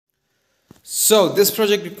So this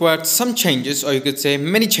project required some changes, or you could say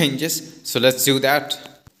many changes. So let's do that.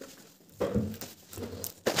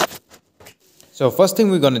 So first thing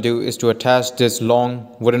we're gonna do is to attach this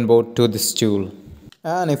long wooden board to this stool.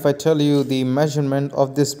 And if I tell you the measurement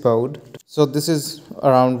of this board, so this is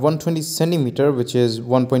around 120 centimeter, which is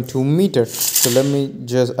 1.2 meter. So let me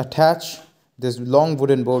just attach this long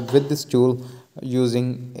wooden board with this tool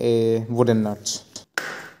using a wooden nut.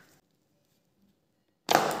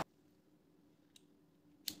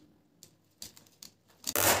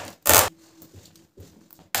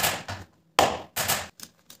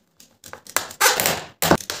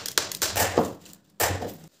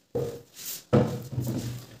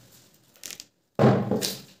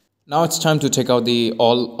 Now it's time to take out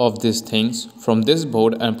all of these things from this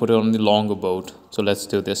board and put it on the longer board. So let's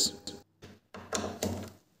do this.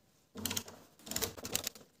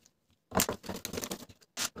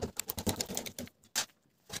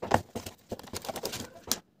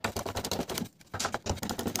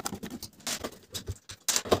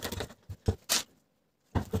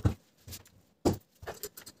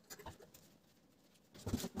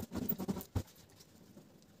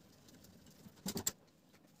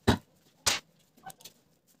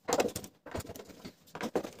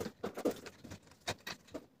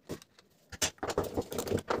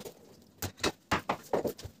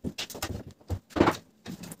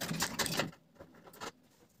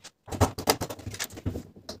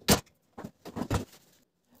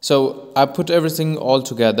 So I put everything all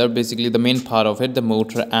together, basically the main part of it, the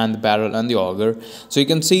motor and the barrel and the auger. So you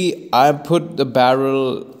can see I put the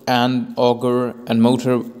barrel and auger and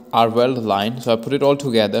motor are well aligned. So I put it all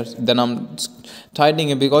together. Then I'm tightening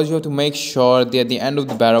it, because you have to make sure that at the end of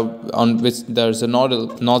the barrel, on which there's a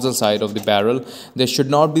nozzle side of the barrel, there should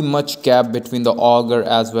not be much gap between the auger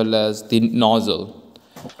as well as the nozzle.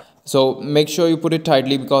 So make sure you put it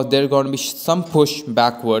tightly, because there's going to be some push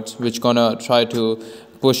backwards which gonna try to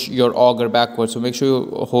push your auger backwards. So make sure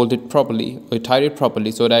you hold it properly, or tie it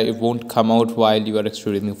properly, so that it won't come out while you are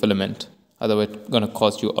extruding the filament. Otherwise it's gonna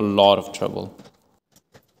cause you a lot of trouble.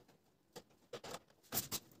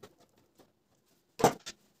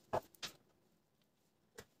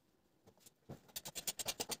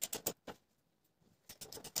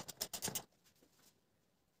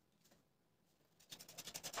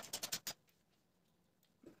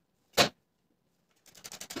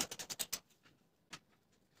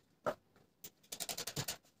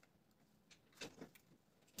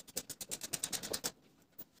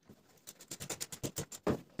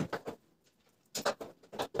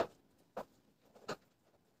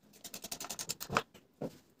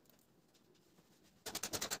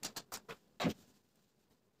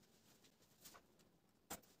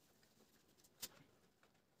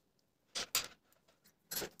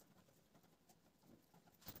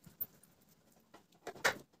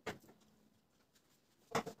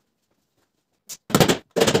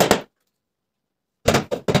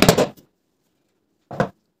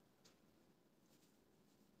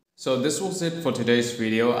 So this was it for today's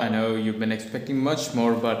video. I know you've been expecting much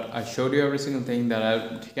more, but I showed you every single thing that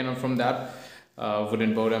I've taken out from that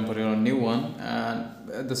wooden board and put it on a new one.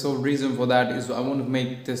 And the sole reason for that is I want to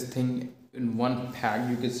make this thing in one pack,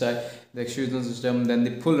 you could say. The extrusion system, then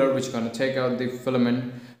the puller, which is going to take out the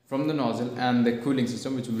filament from the nozzle, and the cooling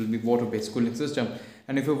system, which will be water-based cooling system.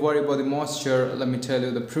 And if you worry about the moisture, let me tell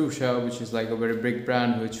you, the Prusa, which is like a very big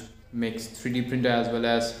brand which makes 3D printer as well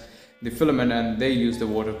as the filament, and they use the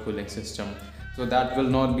water cooling system, so that will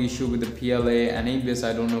not be issue with the PLA and ABS.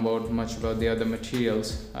 I don't know much about the other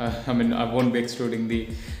materials. I mean, I won't be extruding the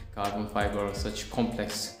carbon fiber or such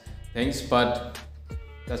complex things, but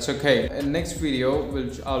that's okay. In next video,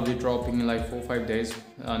 which I'll be dropping in like 4 or 5 days,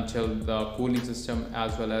 until the cooling system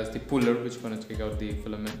as well as the puller, which is going to take out the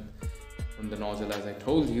filament from the nozzle, as I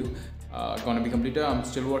told you, gonna be completed. I'm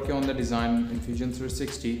still working on the design in Fusion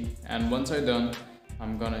 360, and once I'm done,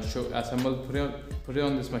 I'm gonna assemble, put it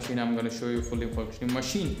on this machine. I'm gonna show you fully functioning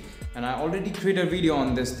machine. And I already created a video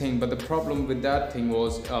on this thing, but the problem with that thing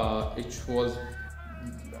was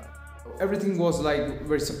everything was like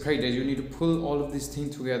very separated. You need to pull all of these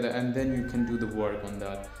things together, and then you can do the work on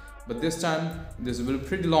that. But this time this will be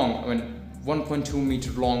pretty long. I mean, 1.2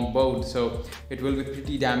 meter long board, so it will be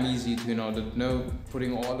pretty damn easy to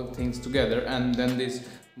putting all of things together. And then this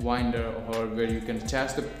winder, or where you can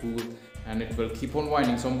attach the spool, and it will keep on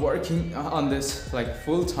winding. So I'm working on this like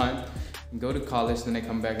full time. Go to college, then I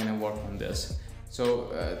come back and I work on this.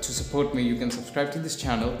 So to support me, you can subscribe to this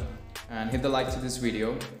channel and hit the like to this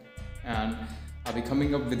video, and I'll be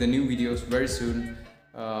coming up with the new videos very soon.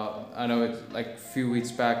 I know it's like a few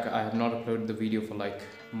weeks back I have not uploaded the video for like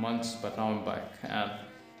months, but now I'm back, and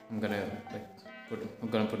I'm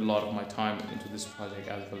gonna put a lot of my time into this project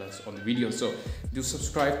as well as on the video. So do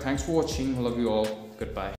subscribe. Thanks for watching. I love you all. Goodbye.